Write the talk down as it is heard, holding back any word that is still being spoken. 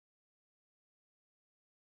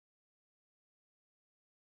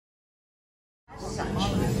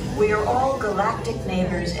such. We are all galactic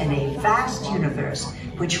neighbors in a vast universe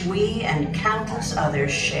which we and countless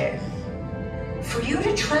others share. For you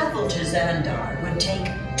to travel to Xandar would take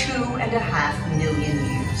 2.5 million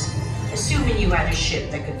years, assuming you had a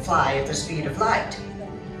ship that could fly at the speed of light.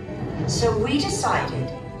 So we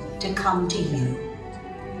decided to come to you.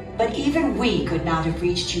 But even we could not have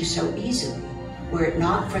reached you so easily were it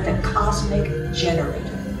not for the Cosmic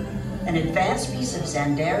Generator, an advanced piece of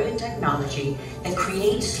Xandarian technology that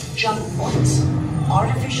creates jump points,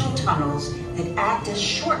 artificial tunnels that act as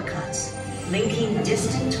shortcuts, linking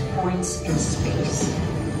distant points in space.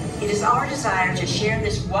 It is our desire to share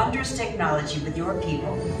this wondrous technology with your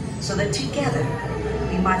people so that together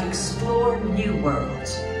we might explore new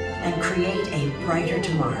worlds and create a brighter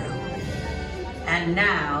tomorrow. And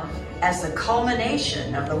now, as the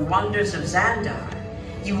culmination of the wonders of Xandar,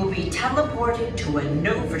 you will be teleported to a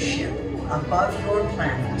Nova ship above your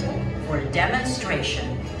planet for a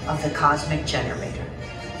demonstration of the Cosmic Generator.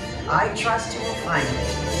 I trust you will find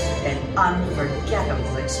it an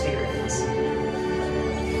unforgettable experience.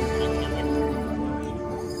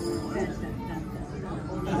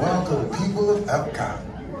 Welcome, people of EPCOT,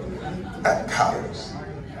 EPCOTers,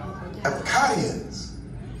 EPCOTians,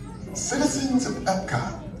 citizens of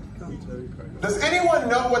EPCOT. Does anyone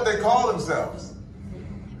know what they call themselves?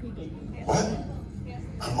 What?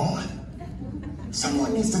 I'm on?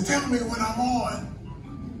 Someone needs to tell me when I'm on.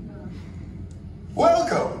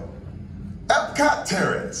 Welcome,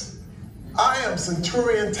 EPCOT-Terrans. I am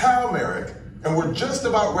Centurion Tal Merrick, and we're just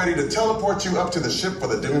about ready to teleport you up to the ship for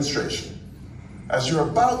the demonstration. As you're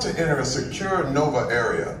about to enter a secure Nova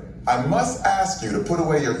area, I must ask you to put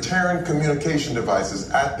away your Terran communication devices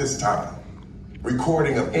at this time.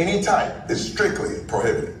 Recording of any type is strictly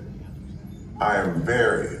prohibited. I am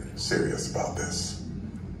very serious about this.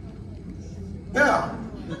 Now,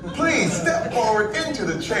 please step forward into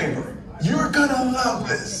the chamber. You're gonna love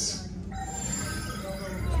this.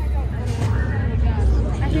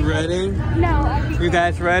 You ready? No. You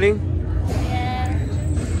guys ready? Yeah.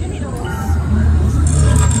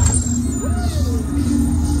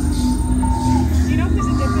 You know if there's a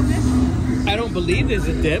dip in this? I don't believe there's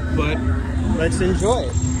a dip, but let's enjoy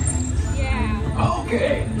it. Yeah.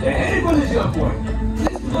 Okay, ahead for the jump point.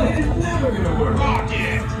 This plan is never gonna work. Lock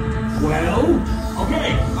it. Well, okay,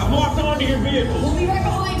 I'm locked onto your vehicle. We'll be right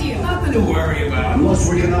behind you. Nothing to worry about. Unless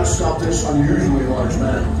we cannot stop this unusually large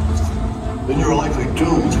man, then you're likely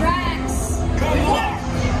doomed. Rex! Come on!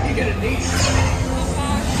 You're gonna need it.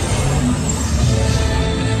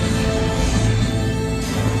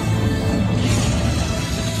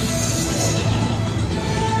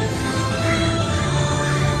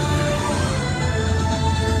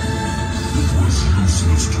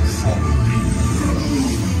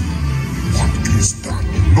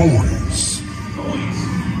 Noise.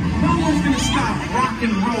 No one's gonna stop rock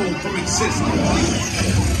and roll from existing.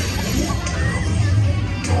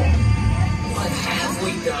 What have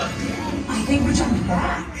we done? I think we're jumping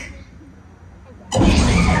back.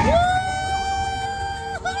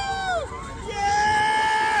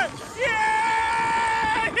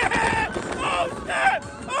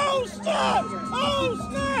 Oh snap!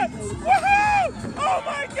 Woohoo! Oh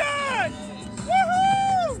my god!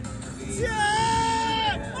 Woohoo!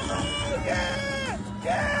 Yeah! Oh yeah!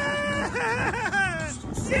 Yeah!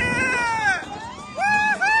 Yeah!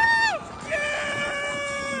 Woohoo!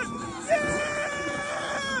 Yeah! Yeah!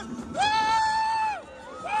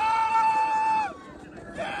 Woo!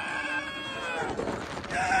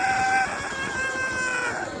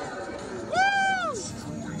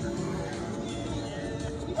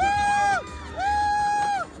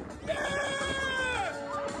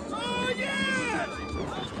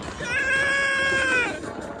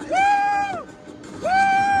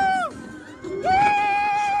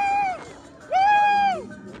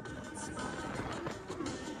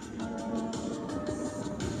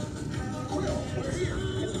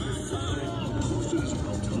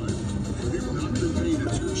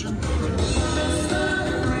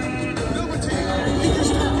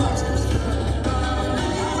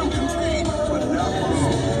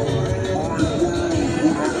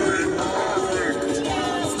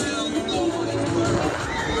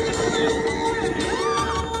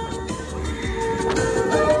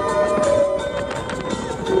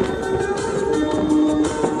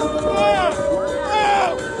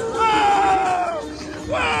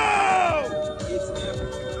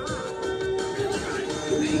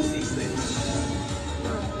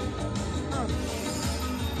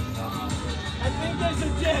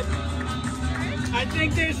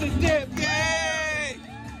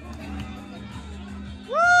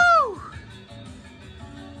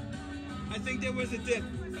 think there was a dip.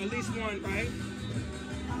 At least one, right?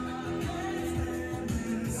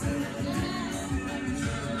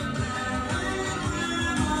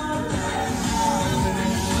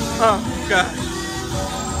 Oh, God.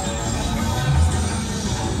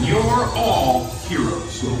 You're all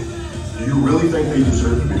heroes. So, do you really think they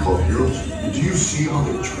deserve to be called heroes? Do you see how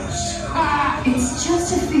they dress? It's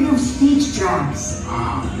just a figure of speech, Drax.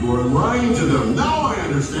 You are lying to them. Now I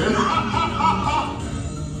understand.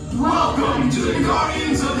 Welcome to the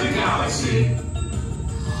Guardians of the Galaxy.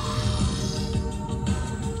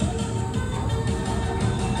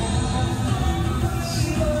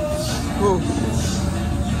 Ooh.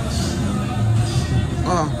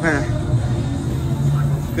 Oh, man.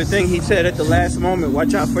 Good thing he said at the last moment,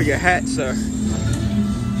 watch out for your hat, sir.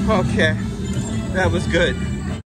 Okay. That was good.